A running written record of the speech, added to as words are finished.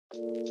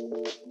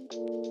What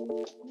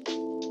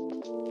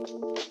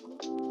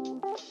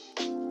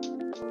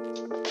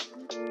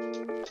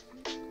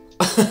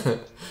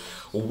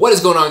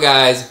is going on,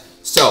 guys?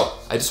 So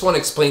I just want to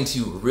explain to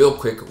you real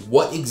quick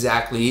what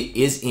exactly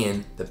is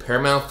in the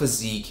Paramount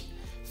Physique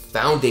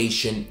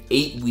Foundation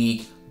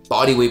 8-week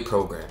bodyweight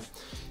program.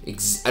 I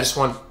just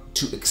want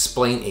to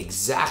explain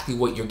exactly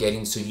what you're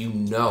getting so you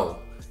know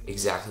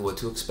exactly what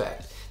to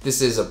expect.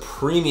 This is a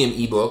premium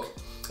ebook.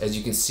 As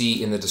you can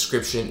see in the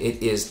description,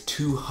 it is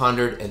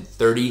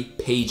 230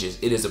 pages.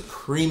 It is a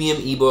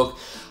premium ebook.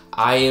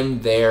 I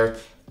am there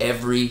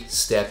every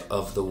step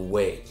of the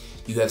way.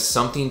 You have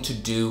something to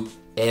do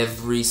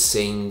every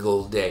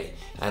single day,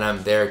 and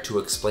I'm there to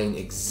explain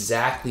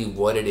exactly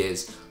what it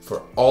is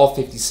for all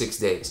 56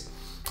 days.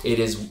 It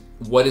is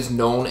what is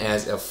known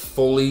as a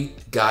fully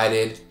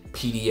guided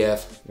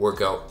PDF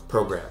workout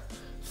program.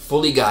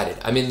 Fully guided.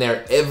 I'm in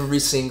there every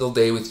single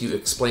day with you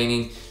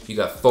explaining. You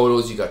got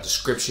photos, you got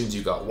descriptions,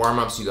 you got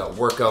warm-ups, you got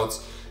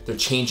workouts. They're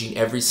changing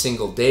every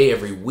single day,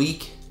 every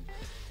week.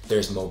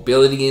 There's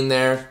mobility in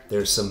there.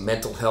 There's some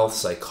mental health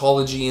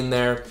psychology in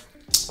there.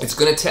 It's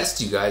going to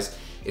test you guys.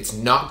 It's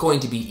not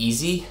going to be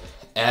easy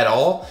at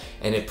all,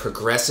 and it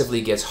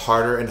progressively gets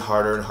harder and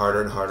harder and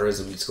harder and harder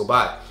as the weeks go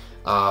by.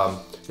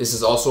 This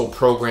is also a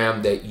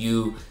program that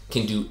you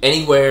can do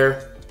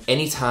anywhere,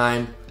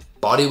 anytime,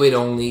 body weight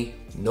only,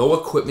 no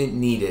equipment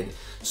needed.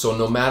 So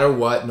no matter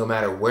what, no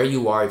matter where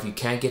you are, if you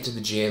can't get to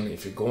the gym,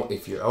 if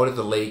you're out at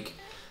the lake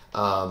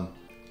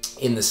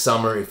in the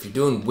summer, if you're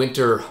doing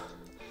winter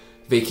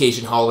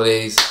vacation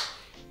holidays,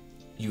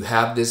 you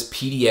have this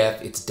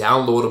PDF. It's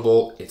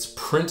downloadable, it's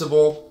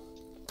printable,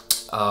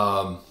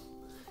 and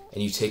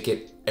you take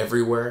it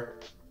everywhere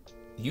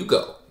you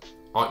go.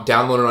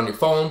 Download it on your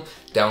phone,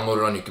 download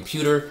it on your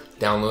computer,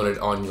 download it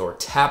on your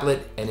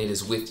tablet, and it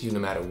is with you no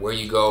matter where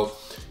you go.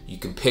 You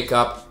can pick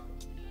up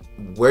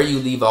where you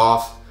leave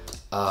off.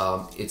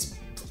 It's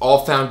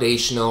all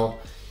foundational.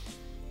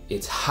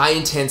 It's high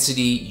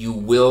intensity. You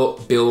will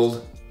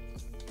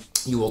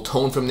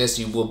tone from this.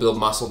 You will build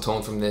muscle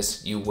tone from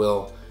this. You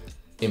will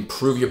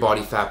improve your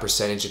body fat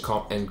percentage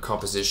and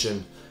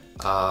composition.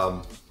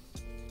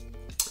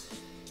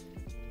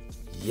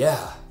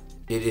 Yeah,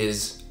 it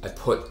is. I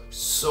put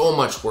so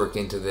much work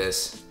into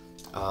this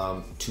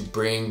to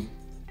bring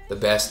the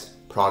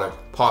best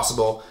product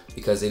possible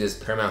because it is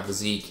Paramount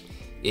Physique.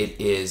 It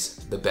is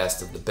the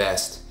best of the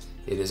best.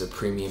 It is a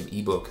premium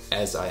ebook,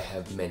 as I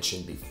have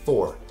mentioned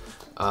before.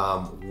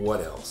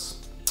 What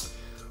else?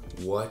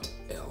 What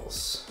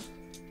else?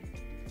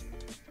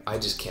 I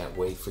just can't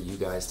wait for you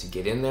guys to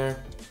get in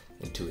there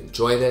and to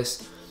enjoy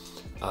this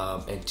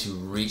and to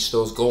reach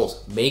those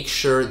goals. Make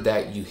sure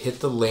that you hit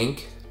the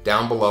link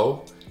down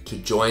below to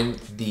join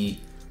the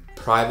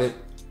private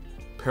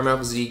Paramount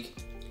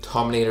Physique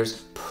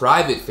Dominators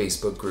private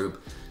Facebook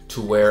group, to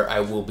where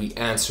I will be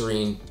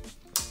answering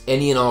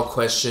any and all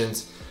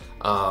questions.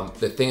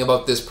 The thing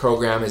about this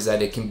program is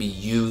that it can be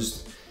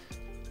used,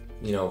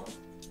 you know,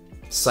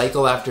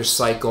 cycle after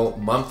cycle,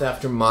 month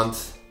after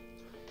month,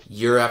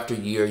 year after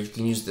year. You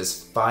can use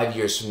this 5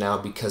 years from now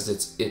because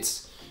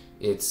it's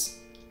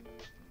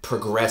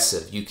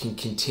progressive. You can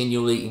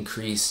continually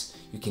increase.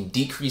 You can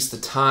decrease the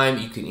time.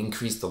 You can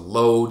increase the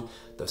load,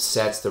 the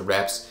sets, the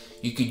reps.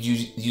 You could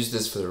use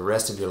this for the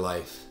rest of your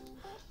life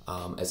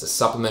as a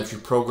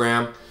supplementary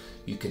program.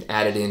 You can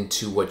add it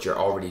into what you're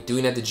already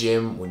doing at the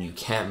gym when you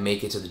can't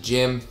make it to the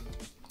gym.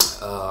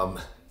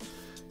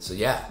 So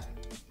yeah,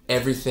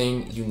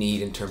 everything you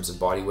need in terms of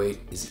body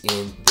weight is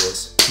in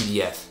this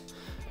PDF.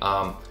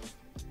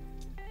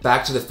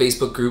 Back to the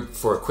Facebook group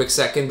for a quick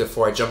second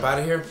before I jump out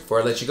of here, before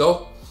I let you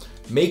go.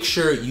 Make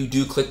sure you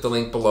do click the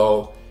link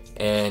below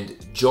and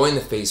join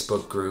the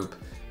Facebook group,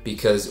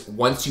 because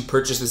once you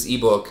purchase this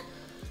ebook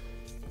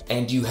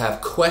and you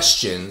have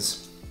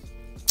questions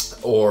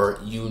or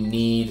you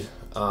need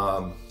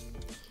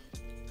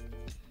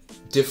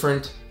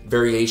different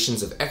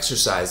variations of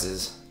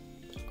exercises,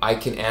 I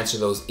can answer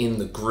those in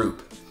the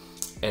group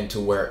and to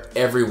where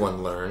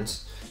everyone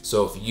learns.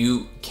 So if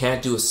you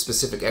can't do a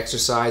specific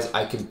exercise,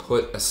 I can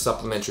put a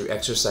supplementary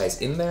exercise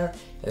in there,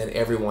 and then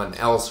everyone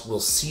else will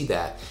see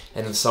that.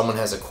 And if someone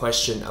has a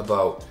question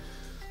about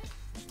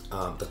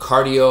the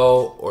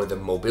cardio or the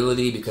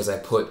mobility, because I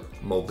put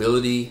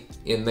mobility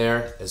in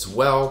there as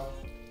well,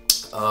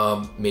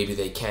 maybe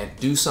they can't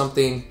do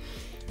something,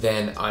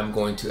 then I'm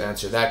going to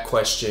answer that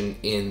question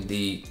in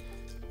the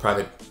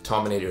private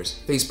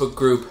Dominators Facebook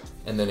group,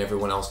 and then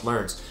everyone else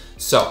learns.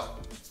 So,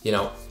 you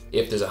know,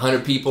 if there's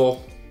 100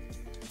 people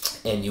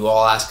and you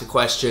all ask a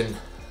question,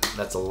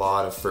 that's a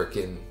lot of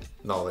freaking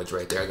knowledge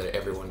right there that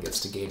everyone gets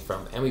to gain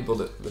from, and we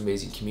build an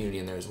amazing community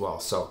in there as well.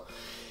 So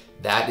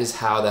that is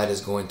how that is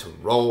going to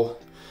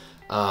roll.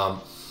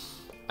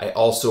 I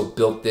also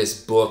built this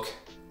book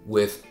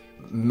with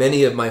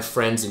many of my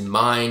friends in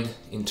mind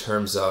in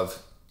terms of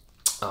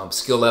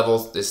skill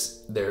levels.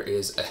 This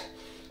is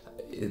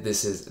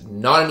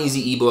not an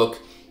easy ebook.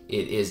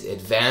 It is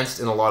advanced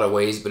in a lot of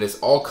ways, but it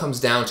all comes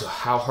down to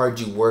how hard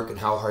you work and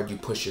how hard you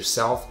push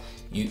yourself.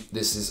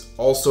 This is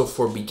also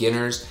for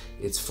beginners.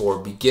 It's for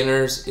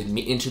beginners,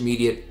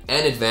 intermediate,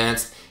 and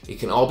advanced. It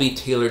can all be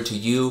tailored to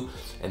you,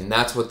 and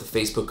that's what the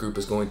Facebook group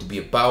is going to be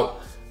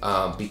about.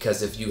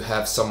 Because if you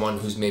have someone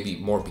who's maybe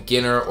more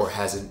beginner or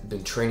hasn't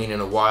been training in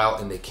a while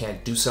and they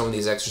can't do some of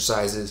these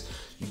exercises,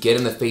 you get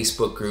in the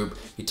Facebook group,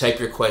 you type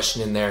your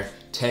question in there,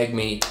 tag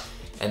me,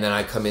 and then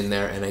I come in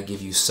there and I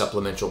give you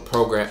supplemental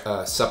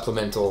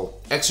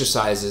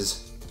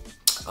exercises.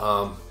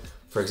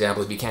 For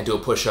example, if you can't do a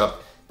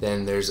push-up,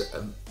 then there's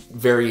a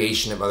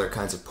variation of other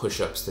kinds of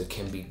push-ups that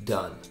can be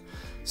done.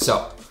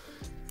 So,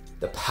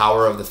 the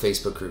power of the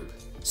Facebook group.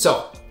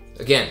 So,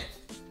 again,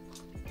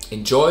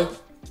 enjoy.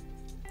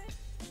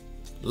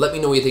 Let me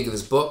know what you think of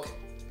this book.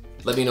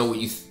 Let me know what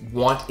you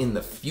want in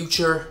the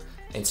future,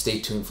 and stay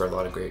tuned for a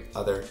lot of great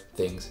other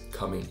things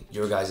coming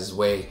your guys'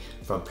 way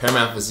from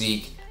Paramount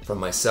Physique, from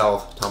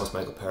myself, Thomas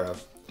Michael Para.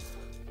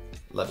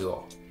 Love you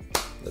all.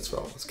 Let's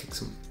roll. Let's kick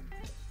some